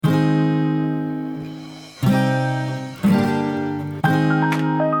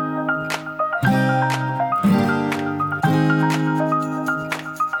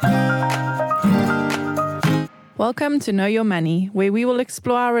Welcome to Know Your Money, where we will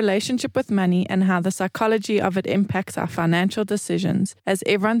explore our relationship with money and how the psychology of it impacts our financial decisions, as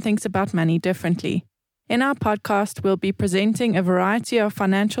everyone thinks about money differently. In our podcast, we'll be presenting a variety of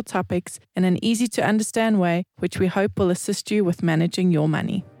financial topics in an easy-to-understand way, which we hope will assist you with managing your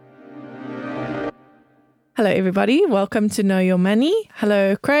money. Hello, everybody. Welcome to Know Your Money.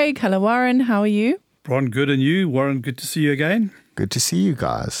 Hello, Craig. Hello, Warren. How are you? Bron, good, and you? Warren, good to see you again. Good to see you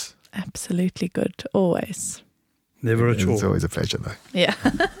guys. Absolutely good. Always. Never a chore. It's always a pleasure, though. Yeah.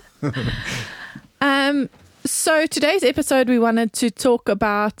 So today's episode, we wanted to talk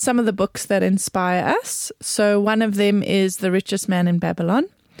about some of the books that inspire us. So one of them is The Richest Man in Babylon.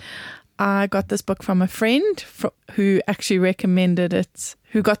 I got this book from a friend who actually recommended it,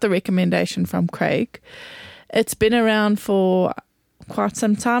 who got the recommendation from Craig. It's been around for quite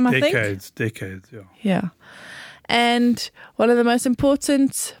some time, I think. Decades, yeah. Yeah. And one of the most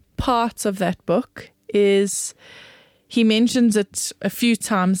important parts of that book is, he mentions it a few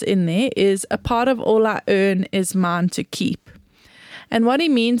times in there, is a part of all I earn is mine to keep. And what he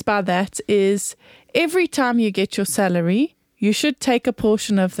means by that is every time you get your salary, you should take a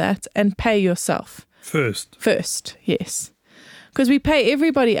portion of that and pay yourself. First, yes. Because we pay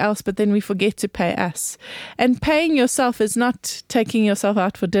everybody else, but then we forget to pay us. And paying yourself is not taking yourself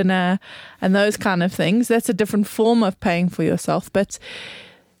out for dinner and those kind of things. That's a different form of paying for yourself. But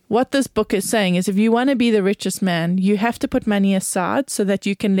what this book is saying is if you want to be the richest man, you have to put money aside so that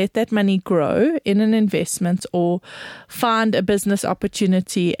you can let that money grow in an investment or find a business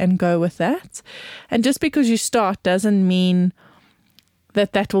opportunity and go with that. And just because you start doesn't mean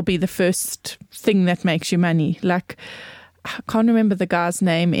that that will be the first thing that makes you money. Like, I can't remember the guy's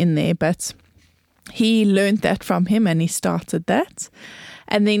name in there, but he learned that from him and he started that.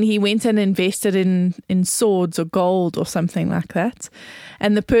 And then he went and invested in swords or gold or something like that.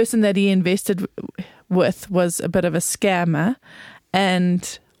 And the person that he invested with was a bit of a scammer.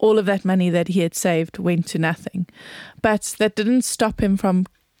 And all of that money that he had saved went to nothing. But that didn't stop him from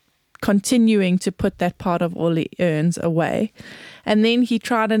continuing to put that part of all he earns away. And then he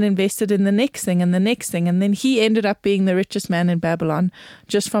tried and invested in the next thing and the next thing. And then he ended up being the richest man in Babylon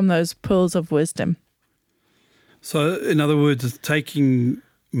just from those pearls of wisdom. So, in other words, it's taking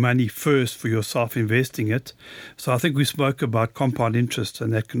money first for yourself, investing it. So I think we spoke about compound interest,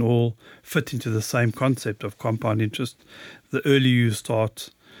 and that can all fit into the same concept of compound interest. The earlier you start,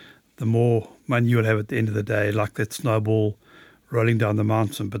 the more money you'll have at the end of the day, like that snowball rolling down the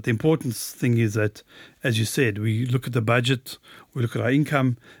mountain. But the important thing is that, as you said, we look at the budget, we look at our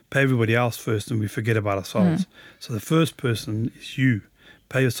income, pay everybody else first, and we forget about ourselves. So the first person is you.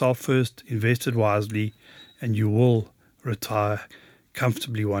 Pay yourself first, invest it wisely, and you will retire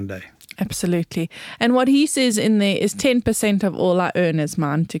comfortably one day. Absolutely. And what he says in there is 10% of all I earn is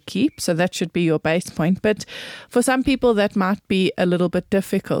mine to keep. So that should be your base point. But for some people, that might be a little bit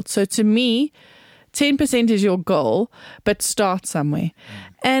difficult. So to me, 10% is your goal, but start somewhere.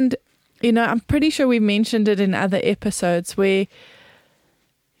 And, you know, I'm pretty sure we've mentioned it in other episodes where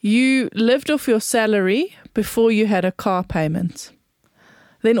you lived off your salary before you had a car payment.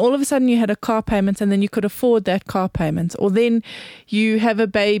 Then all of a sudden you had a car payment and then you could afford that car payment. Or then you have a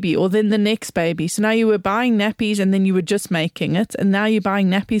baby or then the next baby. So now you were buying nappies and then you were just making it. And now you're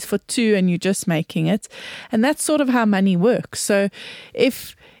buying nappies for 2 and you're just making it. And that's sort of how money works. So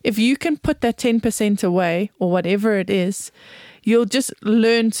if you can put that 10% away or whatever it is, you'll just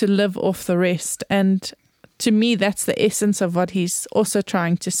learn to live off the rest. And to me, that's the essence of what he's also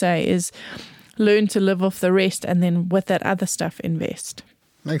trying to say is learn to live off the rest and then with that other stuff, invest.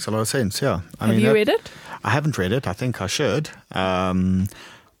 Makes a lot of sense, yeah. Have you read it? I haven't read it. I think I should.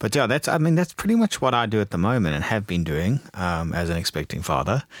 But yeah, that's pretty much what I do at the moment and have been doing as an expecting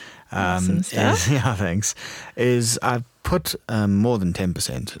father. Awesome stuff. Thanks. Is I've put more than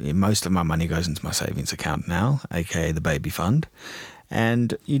 10%. Most of my money goes into my savings account now, aka the baby fund.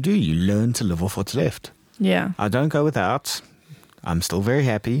 And you learn to live off what's left. Yeah. I don't go without. I'm still very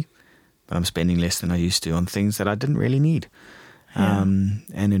happy, but I'm spending less than I used to on things that I didn't really need. Yeah. And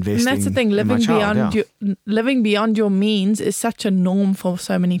investing. And that's the thing, living beyond your means is such a norm for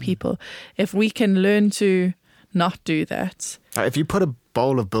so many people. If we can learn to not do that. If you put a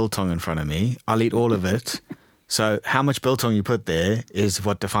bowl of biltong in front of me, I'll eat all of it. So how much biltong you put there is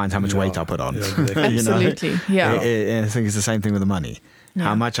what defines how much weight I put on. Yeah, exactly. Absolutely, yeah. I think it's the same thing with the money. Yeah.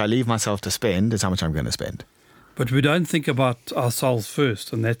 How much I leave myself to spend is how much I'm going to spend. But we don't think about ourselves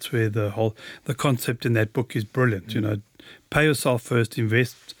first, and that's where the concept in that book is brilliant. You know, pay yourself first,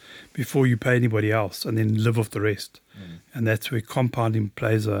 invest before you pay anybody else, and then live off the rest. And that's where compounding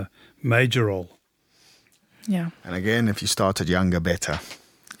plays a major role. Yeah. And again, if you started younger, better.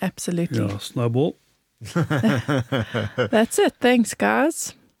 Absolutely. Yeah, snowball. That's it. Thanks,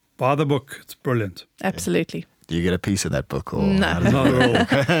 guys. Buy the book. It's brilliant. Absolutely. Do you get a piece of that book? Or No. how does it Not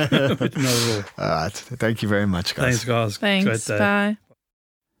work? at all. Not at all. All right. Thank you very much, guys. Thanks, guys. Thanks. Great day. Bye.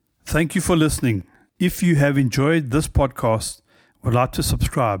 Thank you for listening. If you have enjoyed this podcast, would like to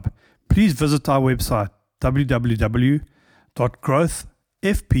subscribe, please visit our website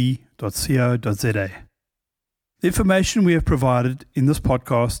www.growthfp.co.za. The information we have provided in this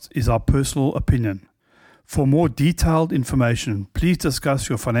podcast is our personal opinion. For more detailed information, please discuss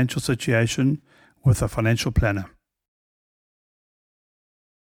your financial situation with a financial planner.